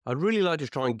I'd really like to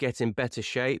try and get in better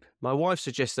shape. My wife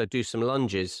suggested I do some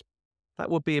lunges.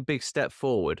 That would be a big step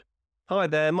forward. Hi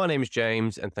there, my name is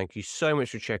James, and thank you so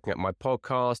much for checking out my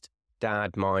podcast,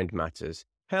 Dad Mind Matters,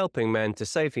 helping men to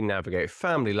safely navigate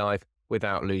family life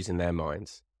without losing their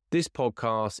minds. This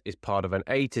podcast is part of an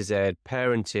A to Z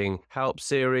parenting help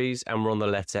series, and we're on the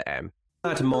letter M.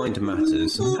 Dad Mind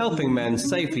Matters, helping men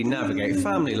safely navigate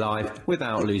family life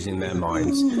without losing their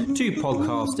minds. 2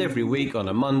 podcasts every week on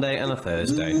a Monday and a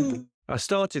Thursday. I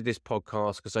started this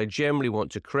podcast because I generally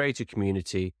want to create a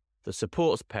community that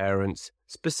supports parents,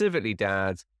 specifically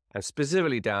dads, and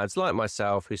specifically dads like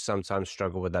myself who sometimes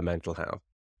struggle with their mental health.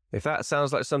 If that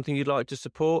sounds like something you'd like to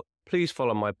support, please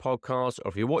follow my podcast, or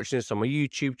if you're watching this on my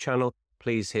YouTube channel,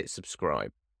 please hit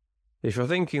subscribe. If you're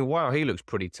thinking, wow, he looks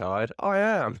pretty tired, I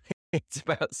am. It's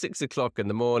about 6 o'clock in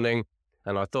the morning,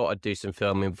 and I thought I'd do some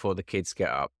filming before the kids get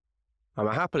up. I'm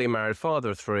a happily married father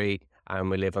of 3, and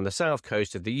we live on the south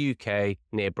coast of the UK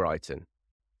near Brighton.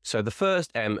 So the first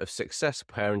M of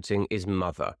successful parenting is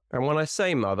mother. And when I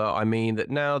say mother, I mean that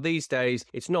now these days,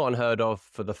 it's not unheard of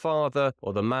for the father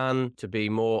or the man to be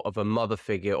more of a mother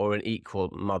figure or an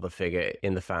equal mother figure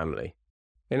in the family.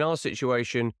 In our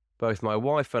situation, both my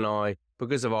wife and I,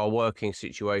 because of our working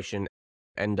situation,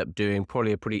 end up doing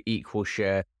probably a pretty equal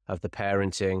share of the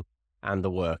parenting and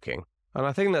the working. And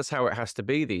I think that's how it has to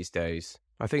be these days.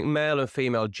 I think male and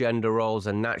female gender roles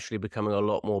are naturally becoming a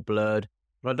lot more blurred,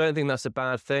 but I don't think that's a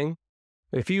bad thing.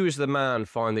 If you as the man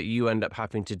find that you end up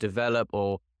having to develop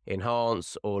or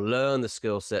enhance or learn the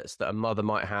skill sets that a mother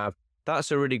might have,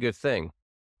 that's a really good thing.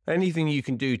 Anything you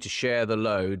can do to share the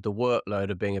load, the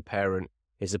workload of being a parent,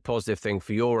 is a positive thing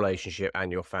for your relationship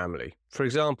and your family. For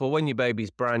example, when your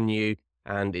baby's brand new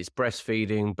and it's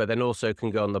breastfeeding, but then also can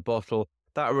go on the bottle,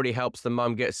 that really helps the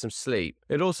mum get some sleep.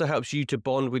 It also helps you to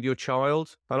bond with your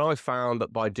child. And I found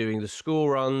that by doing the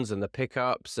school runs and the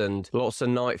pickups and lots of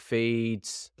night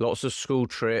feeds, lots of school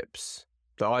trips,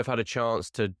 that I've had a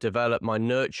chance to develop my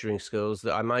nurturing skills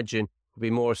that I imagine would be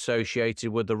more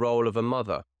associated with the role of a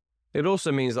mother. It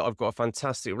also means that I've got a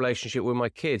fantastic relationship with my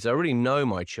kids. I really know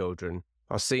my children.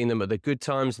 I've seen them at the good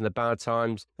times and the bad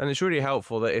times, and it's really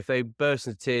helpful that if they burst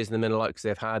into tears in the middle because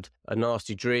they've had a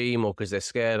nasty dream or because they're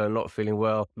scared and not feeling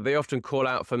well, they often call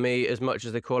out for me as much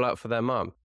as they call out for their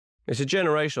mum. It's a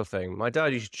generational thing. My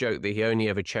dad used to joke that he only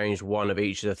ever changed one of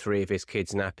each of the 3 of his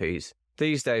kids' nappies.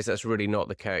 These days, that's really not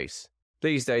the case.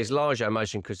 These days, largely I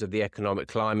imagine because of the economic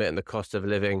climate and the cost of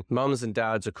living, mums and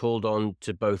dads are called on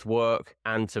to both work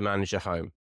and to manage a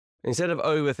home. Instead of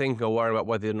overthinking or worrying about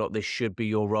whether or not this should be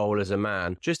your role as a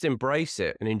man, just embrace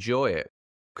it and enjoy it.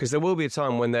 Because there will be a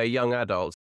time when they're young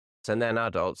adults and then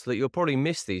adults that you'll probably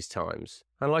miss these times.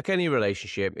 And like any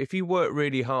relationship, if you work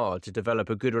really hard to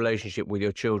develop a good relationship with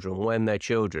your children when they're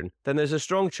children, then there's a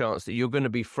strong chance that you're going to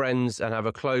be friends and have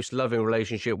a close, loving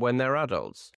relationship when they're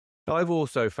adults. I've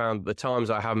also found that the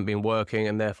times I haven't been working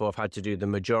and therefore I've had to do the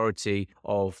majority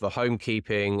of the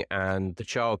homekeeping and the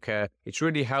childcare, it's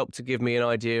really helped to give me an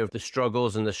idea of the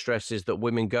struggles and the stresses that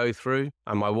women go through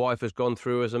and my wife has gone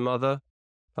through as a mother.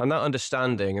 And that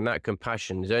understanding and that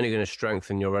compassion is only going to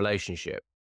strengthen your relationship.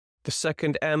 The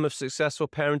second M of successful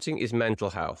parenting is mental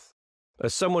health.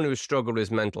 As someone who has struggled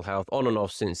with mental health on and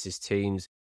off since his teens,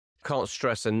 can't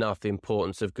stress enough the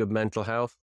importance of good mental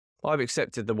health. I've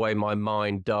accepted the way my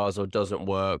mind does or doesn't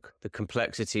work, the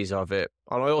complexities of it,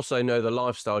 and I also know the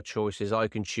lifestyle choices I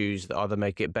can choose that either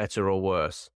make it better or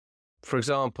worse. For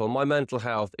example, my mental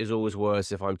health is always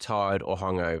worse if I'm tired or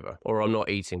hungover, or I'm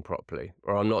not eating properly,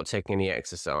 or I'm not taking any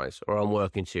exercise, or I'm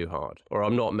working too hard, or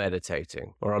I'm not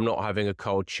meditating, or I'm not having a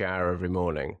cold shower every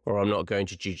morning, or I'm not going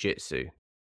to jiu-jitsu.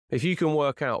 If you can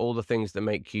work out all the things that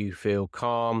make you feel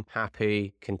calm,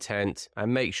 happy, content,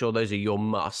 and make sure those are your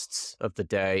musts of the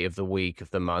day, of the week, of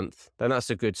the month, then that's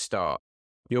a good start.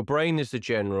 Your brain is the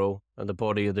general and the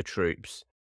body are the troops.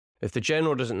 If the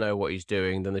general doesn't know what he's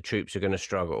doing, then the troops are going to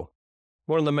struggle.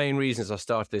 One of the main reasons I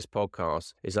started this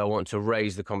podcast is I want to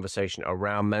raise the conversation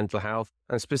around mental health,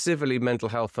 and specifically mental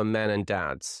health for men and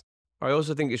dads. I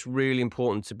also think it's really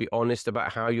important to be honest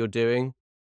about how you're doing.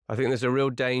 I think there's a real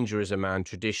danger as a man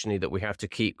traditionally that we have to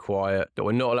keep quiet, that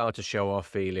we're not allowed to show our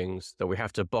feelings, that we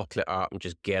have to bottle it up and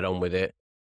just get on with it.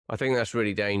 I think that's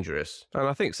really dangerous. And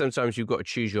I think sometimes you've got to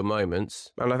choose your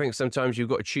moments. And I think sometimes you've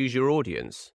got to choose your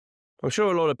audience. I'm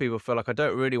sure a lot of people feel like I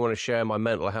don't really want to share my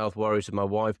mental health worries with my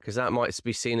wife because that might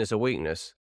be seen as a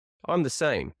weakness. I'm the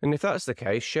same. And if that's the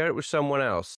case, share it with someone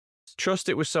else. Trust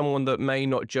it with someone that may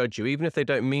not judge you, even if they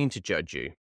don't mean to judge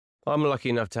you. I'm lucky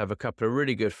enough to have a couple of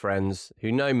really good friends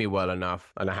who know me well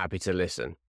enough and are happy to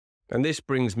listen. And this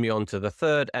brings me on to the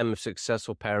third M of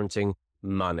successful parenting,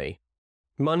 money.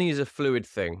 Money is a fluid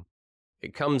thing.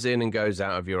 It comes in and goes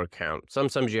out of your account.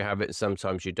 Sometimes you have it,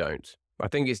 sometimes you don't. I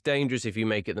think it's dangerous if you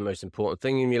make it the most important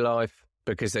thing in your life,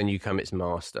 because then you become its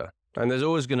master. And there's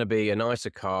always going to be a nicer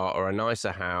car or a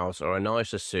nicer house or a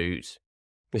nicer suit.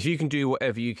 If you can do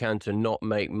whatever you can to not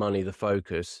make money the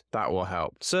focus, that will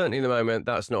help. Certainly in the moment,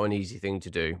 that's not an easy thing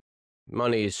to do.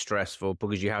 Money is stressful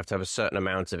because you have to have a certain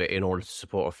amount of it in order to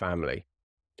support a family.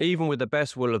 Even with the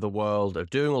best will of the world, of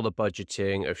doing all the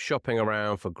budgeting, of shopping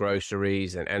around for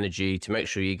groceries and energy to make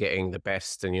sure you're getting the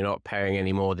best and you're not paying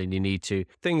any more than you need to,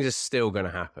 things are still going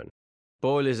to happen.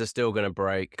 Boilers are still going to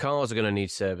break, cars are going to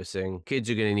need servicing, kids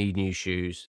are going to need new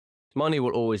shoes. Money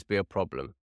will always be a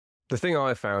problem. The thing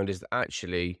I found is that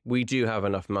actually we do have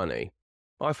enough money.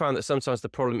 I found that sometimes the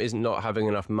problem isn't not having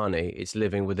enough money, it's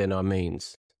living within our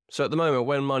means. So at the moment,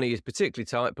 when money is particularly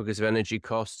tight because of energy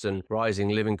costs and rising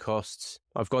living costs,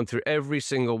 I've gone through every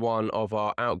single one of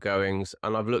our outgoings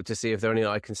and I've looked to see if there are any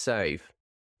I can save.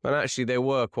 And actually there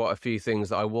were quite a few things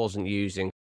that I wasn't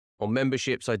using, or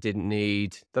memberships I didn't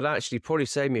need, that actually probably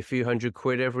saved me a few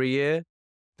 £100 every year.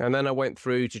 And then I went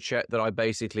through to check that I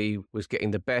basically was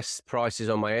getting the best prices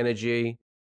on my energy.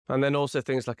 And then also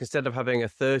things like, instead of having a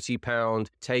 £30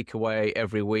 takeaway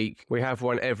every week, we have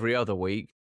one every other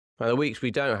week. And the weeks we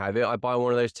don't have it, I buy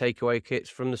one of those takeaway kits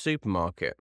from the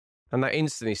supermarket. And that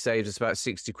instantly saves us about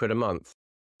 £60 a month.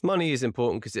 Money is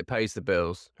important because it pays the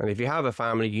bills. And if you have a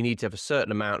family, you need to have a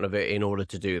certain amount of it in order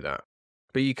to do that.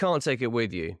 But you can't take it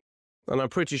with you. And I'm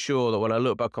pretty sure that when I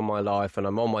look back on my life and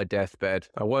I'm on my deathbed,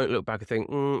 I won't look back and think,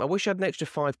 I wish I had an extra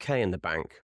 £5,000 in the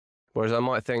bank. Whereas I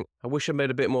might think, I wish I made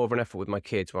a bit more of an effort with my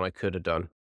kids when I could have done.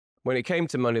 When it came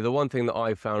to money, the one thing that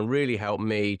I found really helped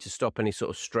me to stop any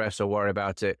sort of stress or worry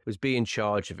about it was be in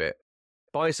charge of it.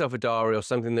 Buy yourself a diary or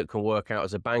something that can work out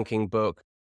as a banking book.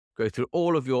 Go through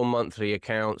all of your monthly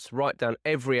accounts, write down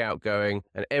every outgoing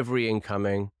and every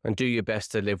incoming, and do your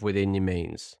best to live within your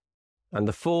means. And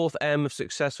the fourth M of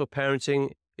successful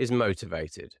parenting is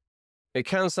motivated. It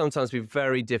can sometimes be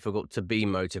very difficult to be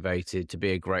motivated, to be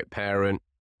a great parent,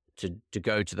 to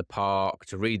go to the park,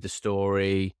 to read the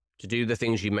story, to do the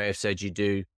things you may have said you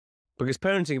do, because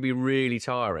parenting can be really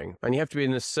tiring and you have to be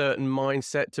in a certain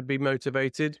mindset to be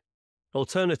motivated.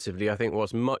 Alternatively, I think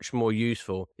what's much more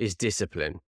useful is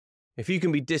discipline. If you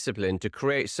can be disciplined to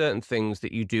create certain things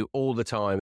that you do all the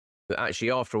time, that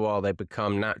actually after a while they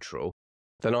become natural,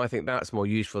 then I think that's more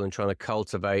useful than trying to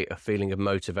cultivate a feeling of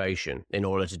motivation in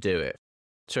order to do it.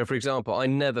 So for example, I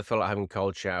never feel like having a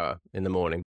cold shower in the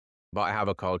morning, but I have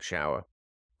a cold shower.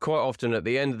 Quite often at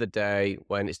the end of the day,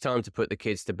 when it's time to put the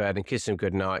kids to bed and kiss them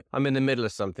goodnight, I'm in the middle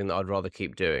of something that I'd rather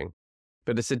keep doing.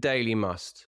 But it's a daily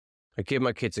must. I give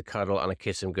my kids a cuddle and I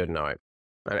kiss them goodnight.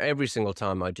 And every single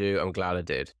time I do, I'm glad I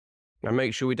did. I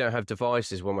make sure we don't have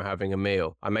devices when we're having a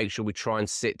meal. I make sure we try and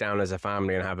sit down as a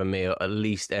family and have a meal at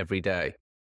least every day.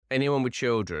 Anyone with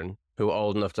children who are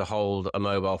old enough to hold a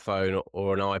mobile phone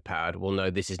or an iPad will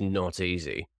know this is not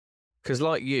easy. Because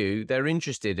like you, they're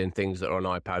interested in things that are on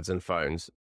iPads and phones.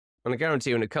 And I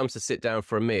guarantee when it comes to sit down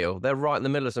for a meal, they're right in the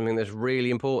middle of something that's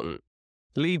really important.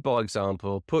 Lead by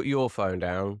example, put your phone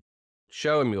down,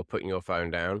 show them you're putting your phone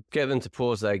down, get them to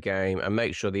pause their game and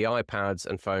make sure the iPads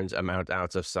and phones are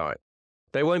out of sight.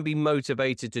 They won't be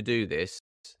motivated to do this,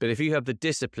 but if you have the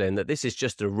discipline that this is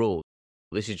just a rule,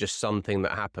 this is just something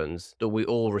that happens that we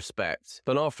all respect,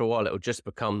 then after a while it'll just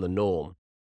become the norm.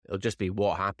 It'll just be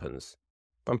what happens.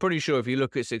 I'm pretty sure if you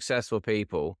look at successful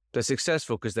people, they're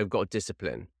successful because they've got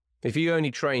discipline. If you only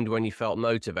trained when you felt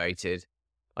motivated,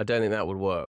 I don't think that would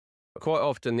work. Quite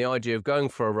often, the idea of going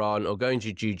for a run or going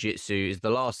to jiu-jitsu is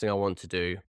the last thing I want to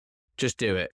do. Just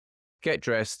do it. Get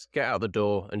dressed, get out the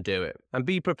door and do it. And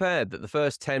be prepared that the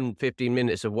first 10, 15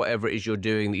 minutes of whatever it is you're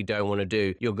doing that you don't want to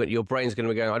do, your brain's going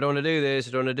to be going, I don't want to do this,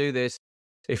 I don't want to do this.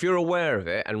 If you're aware of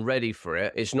it and ready for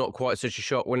it, it's not quite such a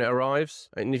shock when it arrives.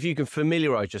 And if you can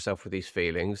familiarize yourself with these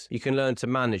feelings, you can learn to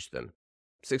manage them.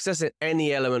 Success in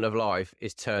any element of life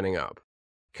is turning up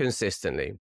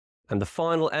consistently. And the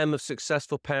final M of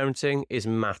successful parenting is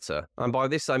matter. And by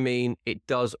this I mean it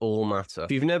does all matter.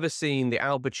 If you've never seen the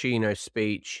Al Pacino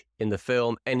speech in the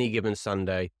film Any Given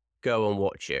Sunday, go and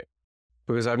watch it.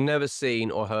 Because I've never seen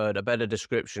or heard a better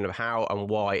description of how and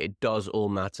why it does all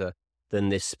matter than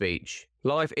this speech.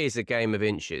 Life is a game of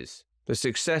inches. The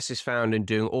success is found in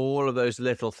doing all of those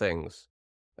little things.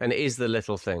 And it is the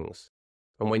little things.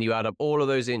 And when you add up all of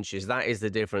those inches, that is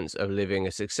the difference of living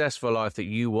a successful life that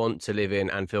you want to live in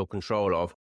and feel control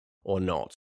of, or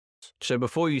not. So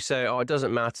before you say, oh, it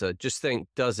doesn't matter, just think,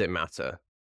 does it matter?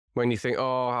 When you think,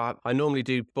 oh, I normally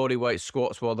do bodyweight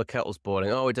squats while the kettle's boiling.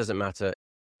 Oh, it doesn't matter.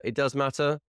 It does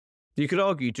matter. You could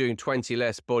argue doing 20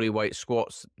 less bodyweight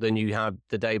squats than you had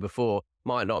the day before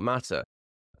might not matter.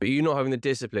 but you not having the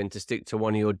discipline to stick to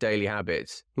one of your daily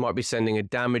habits might be sending a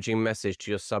damaging message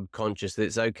to your subconscious that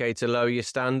it's okay to lower your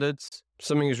standards.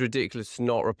 Something as ridiculous as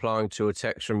not replying to a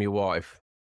text from your wife,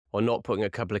 or not putting a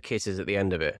couple of kisses at the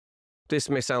end of it. This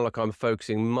may sound like I'm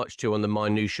focusing much too on the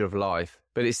minutiae of life,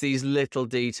 but it's these little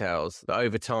details that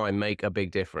over time make a big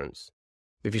difference.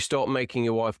 If you stop making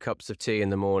your wife cups of tea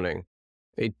in the morning,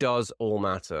 it does all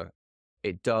matter.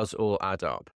 It does all add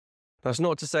up. That's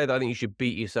not to say that I think you should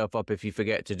beat yourself up if you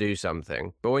forget to do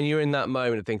something, but when you're in that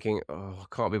moment of thinking, oh,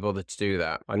 I can't be bothered to do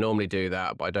that. I normally do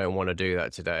that, but I don't want to do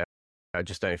that today. I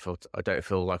don't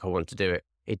feel like I want to do it.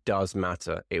 It does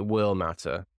matter. It will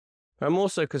matter. And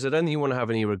also because I don't think you want to have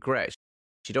any regrets.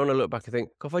 You don't want to look back and think,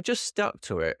 God, if I just stuck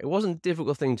to it, it wasn't a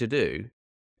difficult thing to do.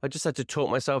 I just had to talk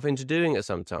myself into doing it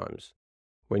sometimes.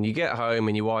 When you get home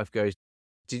and your wife goes,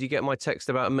 did you get my text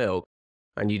about milk?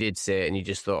 And you did see it and you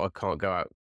just thought, I can't go out.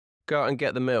 Go out and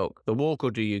get the milk. The walk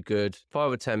will do you good.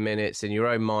 5 or 10 minutes in your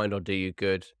own mind will do you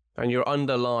good. And you're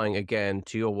underlying again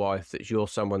to your wife that you're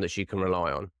someone that she can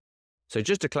rely on. So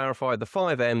just to clarify, the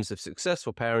 5 M's of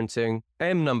successful parenting.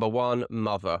 M number 1,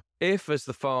 mother. If as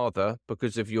the father,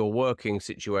 because of your working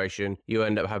situation, you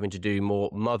end up having to do more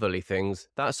motherly things,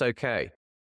 that's okay.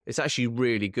 It's actually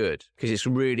really good because it's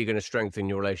really going to strengthen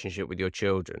your relationship with your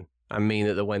children and mean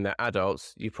that when they're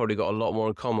adults, you've probably got a lot more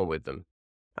in common with them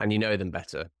and you know them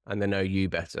better and they know you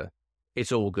better.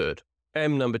 It's all good.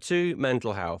 M number 2,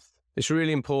 mental health. It's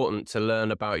really important to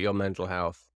learn about your mental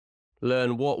health.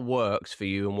 Learn what works for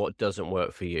you and what doesn't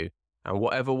work for you. And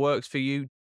whatever works for you,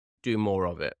 do more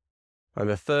of it. And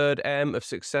the 3rd M of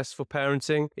successful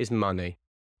parenting is money.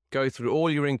 Go through all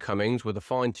your incomings with a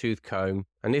fine-tooth comb,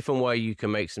 and if and where you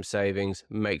can make some savings,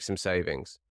 make some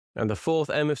savings. And the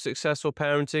 4th M of successful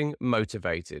parenting,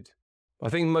 motivated. I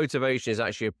think motivation is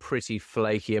actually a pretty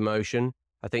flaky emotion.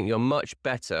 I think you're much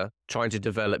better trying to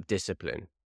develop discipline.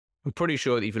 I'm pretty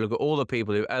sure that if you look at all the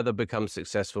people who've ever become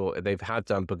successful, they've had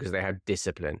done because they had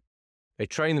discipline. They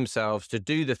trained themselves to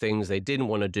do the things they didn't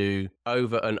want to do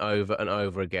over and over and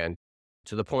over again,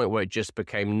 to the point where it just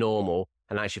became normal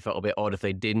and actually felt a bit odd if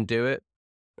they didn't do it.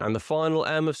 And the final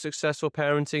M of successful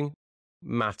parenting,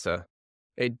 matter.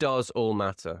 It does all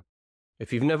matter.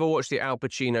 If you've never watched the Al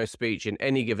Pacino speech in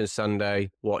Any Given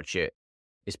Sunday, watch it.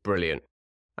 It's brilliant.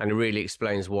 And it really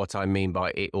explains what I mean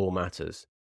by it all matters.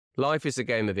 Life is a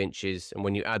game of inches, and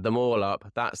when you add them all up,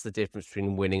 that's the difference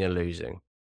between winning and losing.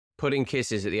 Putting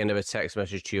kisses at the end of a text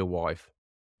message to your wife.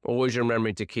 Always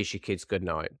remembering to kiss your kids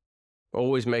goodnight.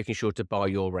 Always making sure to buy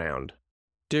your round.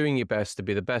 Doing your best to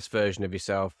be the best version of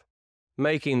yourself.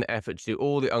 Making the effort to do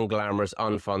all the unglamorous,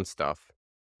 unfun stuff.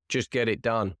 Just get it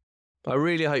done. I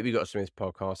really hope you got some of this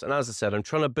podcast, and as I said, I'm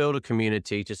trying to build a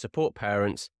community to support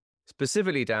parents,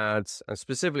 specifically dads, and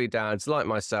specifically dads like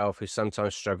myself who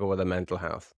sometimes struggle with their mental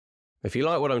health. If you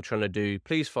like what I'm trying to do,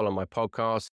 please follow my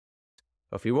podcast.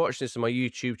 If you watch this on my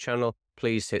YouTube channel,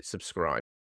 please hit subscribe.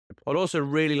 I'd also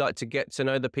really like to get to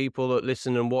know the people that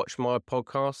listen and watch my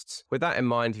podcasts. With that in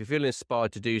mind, if you feel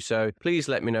inspired to do so, please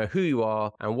let me know who you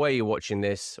are and where you're watching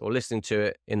this or listening to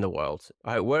it in the world.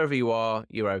 I hope wherever you are,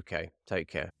 you're okay. Take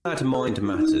care. Dad Mind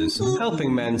Matters,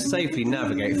 helping men safely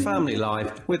navigate family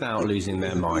life without losing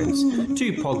their minds.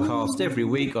 2 podcasts every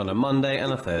week on a Monday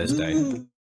and a Thursday.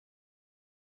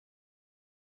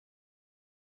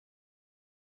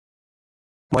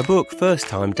 My book, First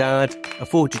Time Dad, a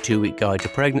 42-week guide to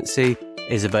pregnancy,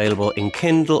 is available in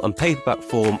Kindle and paperback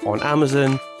form on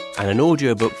Amazon and an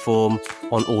audiobook form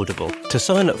on Audible. To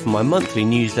sign up for my monthly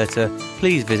newsletter,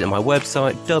 please visit my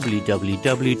website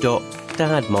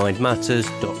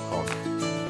www.dadmindmatters.com.